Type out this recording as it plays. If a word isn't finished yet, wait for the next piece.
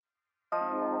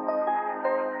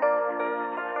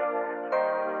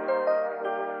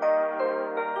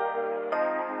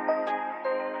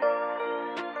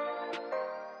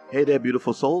Hey there,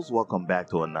 beautiful souls. Welcome back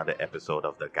to another episode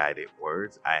of The Guided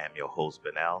Words. I am your host,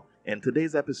 Benel. And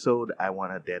today's episode, I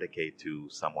want to dedicate to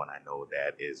someone I know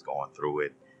that is going through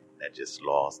it, that just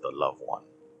lost a loved one.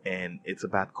 And it's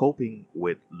about coping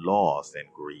with loss and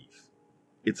grief.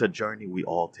 It's a journey we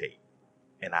all take.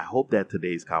 And I hope that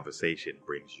today's conversation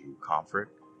brings you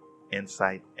comfort,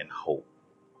 insight, and hope.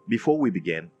 Before we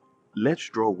begin, let's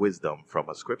draw wisdom from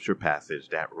a scripture passage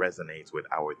that resonates with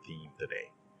our theme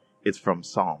today. It's from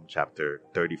Psalm chapter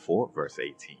 34, verse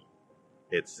 18.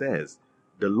 It says,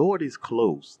 "The Lord is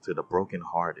close to the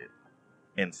brokenhearted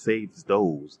and saves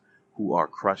those who are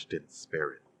crushed in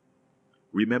spirit."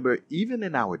 Remember, even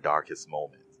in our darkest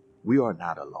moments, we are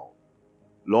not alone.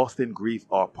 Loss and grief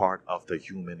are part of the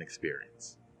human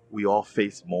experience. We all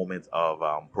face moments of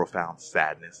profound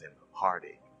sadness and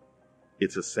heartache.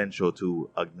 It's essential to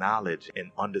acknowledge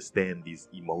and understand these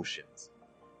emotions.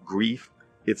 Grief,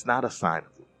 it's not a sign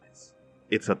of weakness.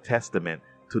 It's a testament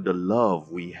to the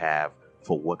love we have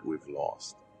for what we've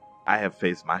lost. I have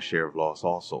faced my share of loss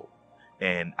also,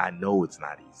 and I know it's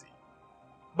not easy.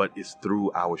 But it's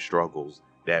through our struggles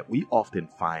that we often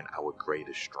find our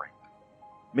greatest strength.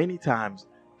 Many times,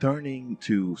 turning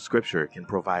to Scripture can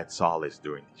provide solace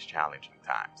during these challenging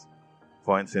times.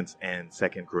 For instance, in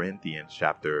 2 Corinthians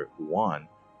chapter 1,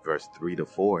 verse 3 to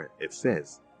 4, it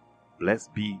says,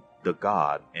 "Blessed be the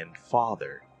God and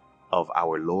Father of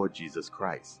our Lord Jesus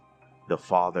Christ, the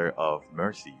Father of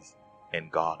mercies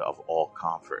and God of all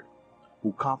comfort,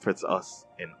 who comforts us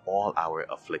in all our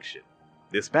affliction."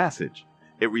 This passage,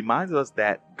 it reminds us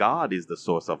that God is the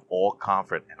source of all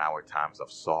comfort in our times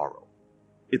of sorrow.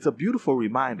 It's a beautiful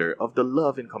reminder of the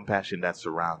love and compassion that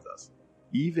surrounds us,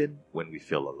 even when we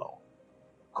feel alone.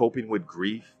 Coping with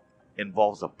grief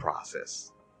involves a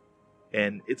process,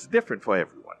 and it's different for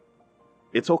everyone.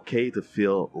 It's okay to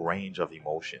feel a range of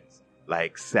emotions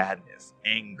like sadness,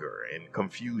 anger, and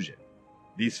confusion.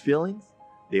 These feelings,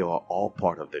 they are all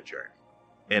part of the journey.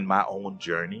 In my own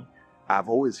journey, I've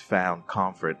always found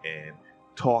comfort in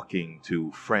talking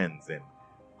to friends and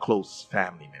close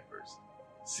family members,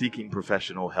 seeking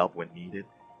professional help when needed,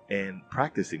 and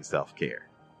practicing self-care.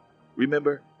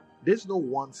 Remember, there's no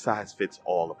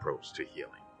one-size-fits-all approach to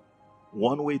healing.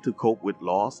 One way to cope with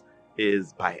loss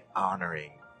is by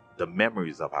honoring the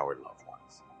memories of our loved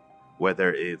ones.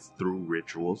 Whether it's through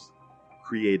rituals,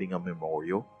 creating a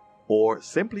memorial, or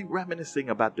simply reminiscing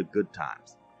about the good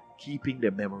times, keeping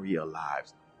their memory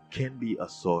alive can be a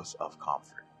source of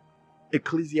comfort.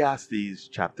 Ecclesiastes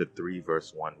chapter 3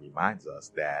 verse 1 reminds us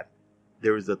that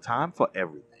there is a time for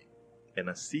everything and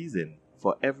a season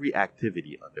for every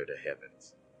activity under the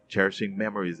heavens. Cherishing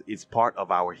memories is part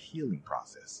of our healing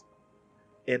process.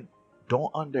 And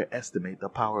don't underestimate the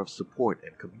power of support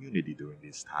and community during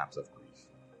these times of grief.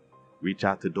 Reach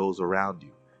out to those around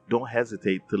you. Don't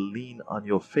hesitate to lean on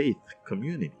your faith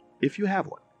community if you have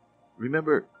one.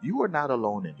 Remember, you are not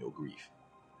alone in your grief.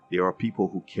 There are people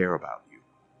who care about you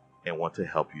and want to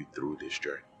help you through this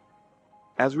journey.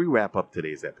 As we wrap up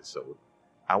today's episode,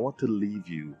 I want to leave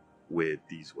you with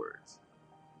these words.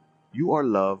 You are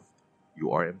loved,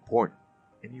 you are important,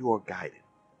 and you are guided.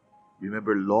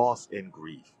 Remember, loss and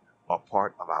grief are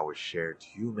part of our shared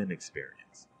human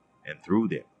experience, and through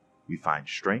them, we find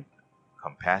strength,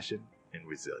 compassion, and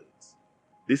resilience.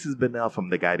 This is Benel from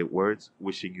The Guided Words,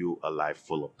 wishing you a life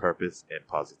full of purpose and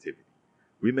positivity.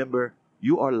 Remember,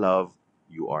 you are loved,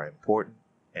 you are important,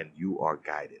 and you are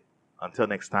guided. Until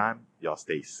next time, y'all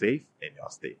stay safe and y'all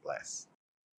stay blessed.